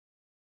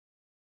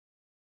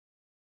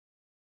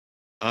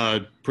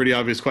Pretty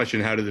obvious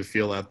question. How did it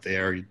feel out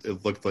there?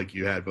 It looked like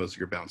you had most of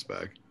your bounce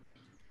back.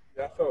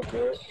 Yeah, I felt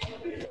good. I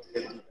felt good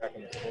to be back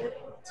on the court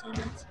with my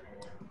teammates.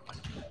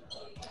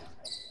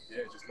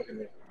 Yeah, just looking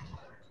to,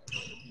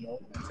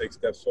 take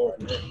steps forward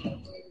from there.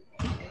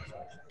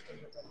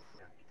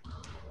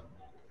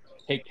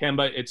 Hey,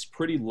 Kemba, it's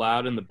pretty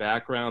loud in the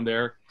background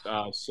there,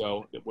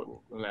 so I'm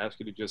going to ask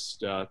you to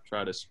just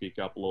try to speak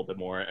up a little bit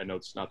more. I know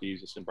it's not the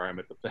easiest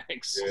environment, but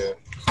thanks. Yeah.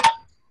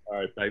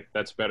 All right,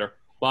 that's better.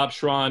 Bob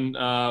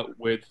Schron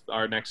with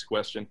our next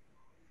question.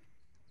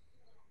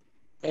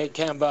 Hey,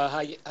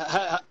 Kemba,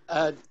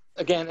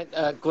 again,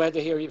 glad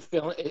to hear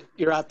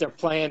you're out there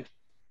playing.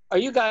 Are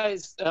you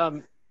guys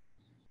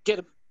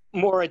get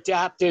more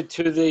adapted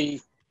to the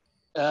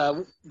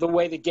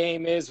way the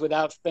game is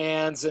without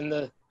fans and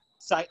the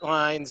sight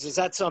lines? Is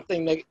that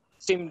something that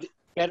seemed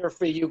better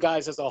for you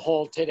guys as a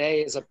whole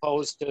today as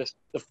opposed to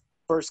the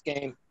first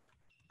game?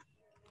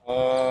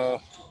 I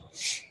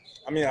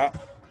mean,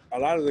 a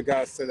lot of the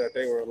guys said that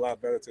they were a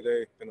lot better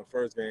today than the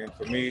first game.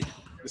 For me,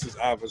 this is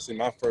obviously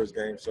my first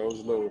game, so it was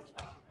a little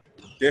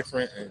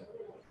different and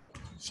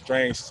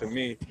strange to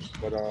me.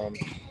 But,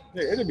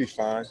 yeah, it'll be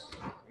fine.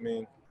 I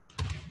mean,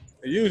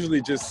 it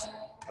usually just,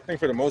 I think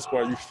for the most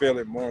part, you feel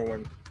it more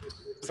when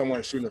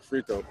someone's shooting a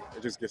free throw.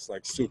 It just gets,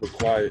 like, super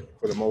quiet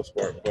for the most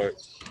part. But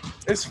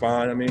it's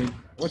fine. I mean,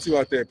 once you're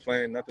out there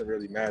playing, nothing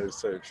really matters,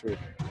 to tell you the truth.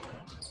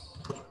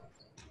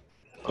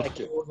 Thank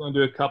you. We're going to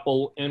do a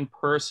couple in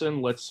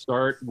person. Let's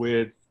start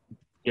with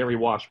Gary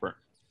Washburn.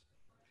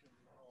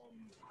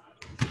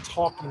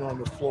 Talking on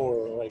the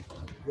floor, like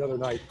the other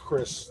night,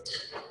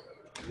 Chris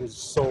was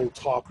so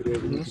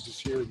talkative, and you could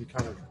just hear him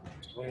kind of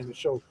ran the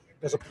show.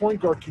 As a point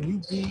guard, can you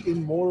be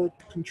in more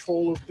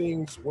control of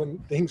things when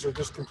things are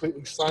just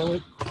completely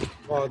silent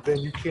than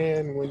you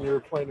can when you're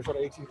playing in front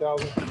of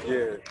 18,000?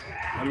 Yeah,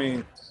 I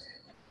mean,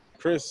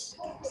 Chris,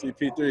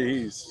 CP3,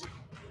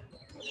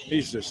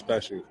 he's just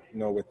special,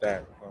 with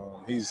that.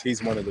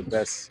 He's one of the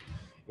best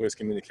with his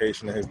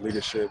communication and his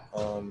leadership.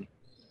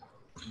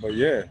 But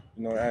yeah,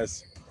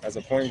 as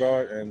a point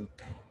guard, and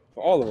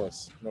for all of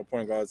us,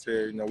 point guards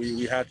here,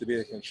 we have to be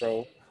in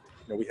control.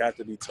 We have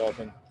to be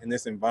talking in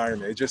this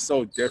environment. It's just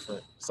so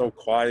different, so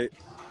quiet.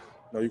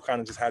 You kind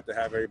of just have to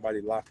have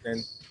everybody locked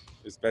in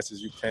as best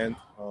as you can.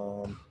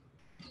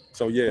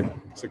 So yeah,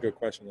 it's a good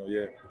question though.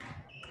 Yeah.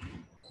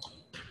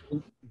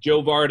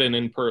 Joe Varden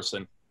in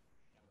person.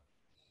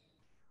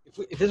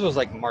 If this was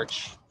like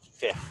March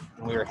 5th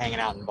and we were hanging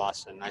out in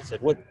Boston, I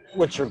said,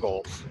 what's your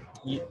goals?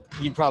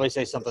 You'd probably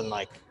say something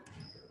like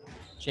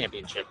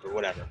championship or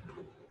whatever.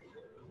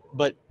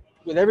 But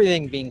with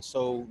everything being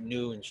so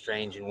new and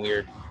strange and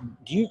weird,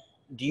 do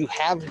you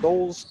have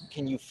goals?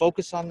 Can you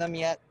focus on them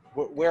yet?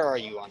 Where are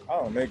you on them? I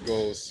don't make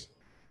goals,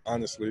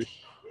 honestly.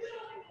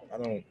 I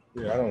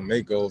don't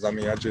make goals. I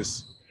mean, I don't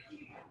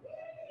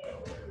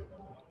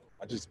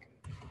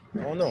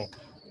know.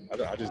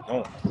 I just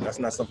don't. That's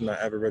not something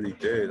I ever really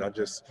did. I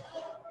just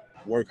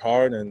work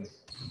hard and,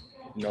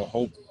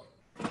 hope,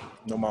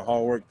 my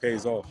hard work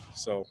pays off.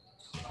 So,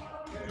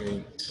 I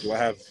mean, do I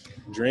have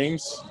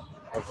dreams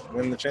of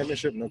winning the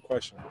championship? No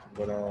question.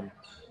 But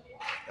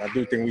I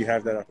do think we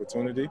have that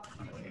opportunity.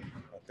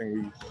 I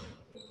think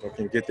we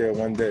can get there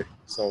one day.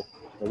 So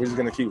we're just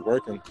gonna keep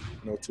working,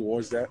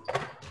 towards that.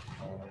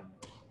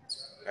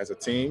 As a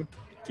team,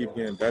 keep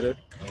getting better.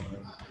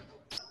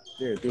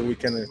 Yeah, do what we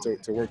can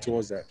to work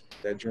towards that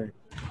dream.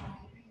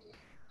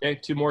 Okay,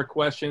 two more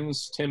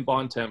questions. Tim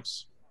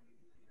Bontemps.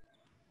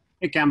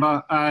 Hey,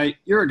 Kemba.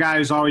 You're a guy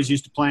who's always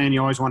used to playing.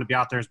 You always want to be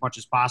out there as much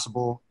as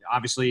possible.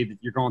 Obviously,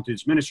 you're going through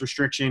this minutes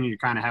restriction. You're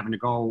kind of having to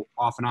go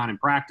off and on in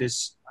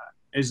practice.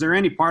 Is there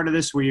any part of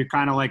this where you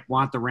kind of like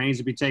want the reins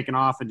to be taken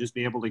off and just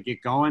be able to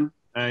get going,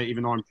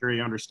 even though I'm sure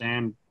you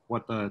understand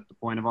what the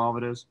point of all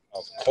of it is?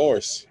 Of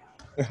course.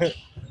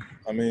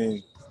 I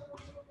mean,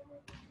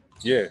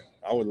 yeah,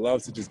 I would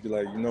love to just be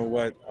like, you know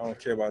what, I don't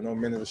care about no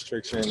minute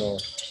restriction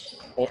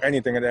or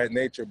anything of that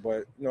nature,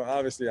 but,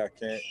 obviously I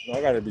can't.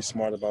 I got to be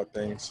smart about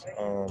things,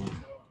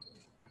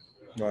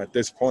 at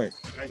this point.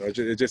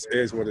 It just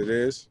is what it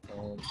is. I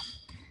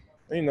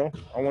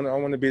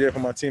want to be there for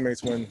my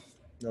teammates when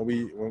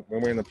when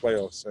we're in the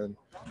playoffs, and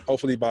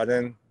hopefully by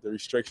then the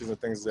restrictions and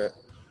things of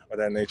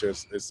that nature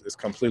is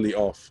completely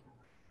off.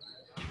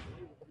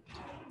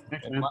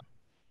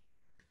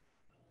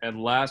 And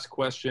last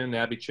question,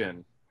 Abby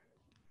Chin.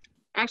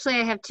 Actually,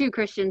 I have two,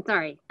 Christian.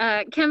 Sorry.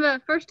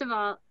 Kemba, first of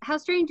all, how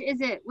strange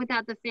is it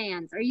without the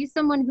fans? Are you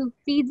someone who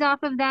feeds off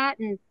of that?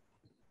 And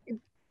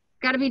it's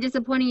got to be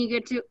disappointing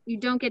you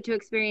don't get to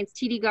experience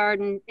TD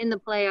Garden in the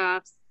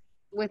playoffs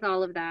with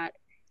all of that.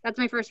 That's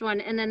my first one.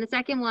 And then the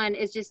second one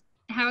is just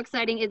how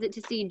exciting is it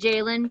to see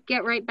Jalen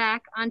get right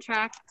back on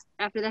track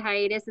after the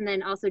hiatus, and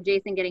then also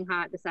Jason getting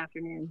hot this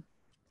afternoon?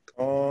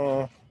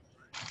 Yeah,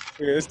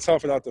 it's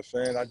tough without the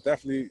fan. I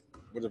definitely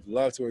would have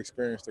loved to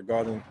experience the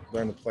Garden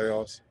during the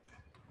playoffs.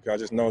 I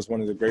just know it's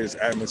one of the greatest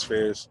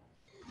atmospheres,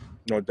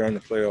 during the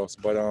playoffs.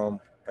 But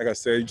like I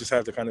said, you just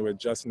have to kind of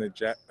adjust and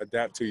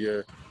adapt to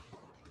your,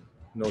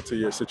 to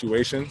your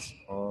situations.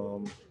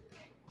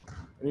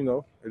 You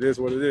know, it is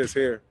what it is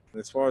here. And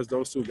as far as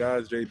those two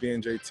guys, JB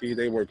and JT,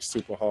 they work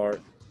super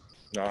hard.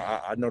 You know,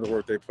 I know the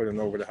work they put in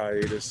over the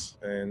hiatus,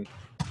 and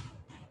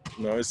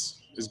you know,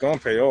 it's gonna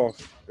pay off.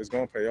 It's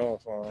gonna pay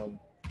off.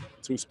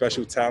 Two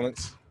special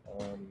talents.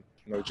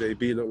 You know,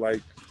 JB looked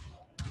like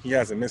he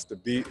hasn't missed a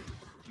beat,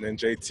 and then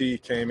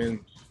JT came in,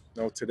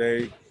 you know,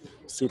 today,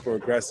 super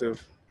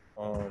aggressive,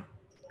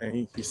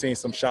 and he's seen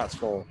some shots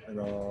fall, and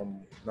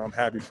I'm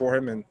happy for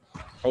him, and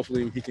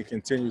hopefully he can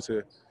continue to,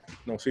 you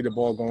know, see the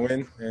ball go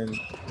in and, you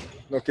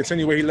know,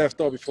 continue where he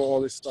left off before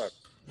all this started.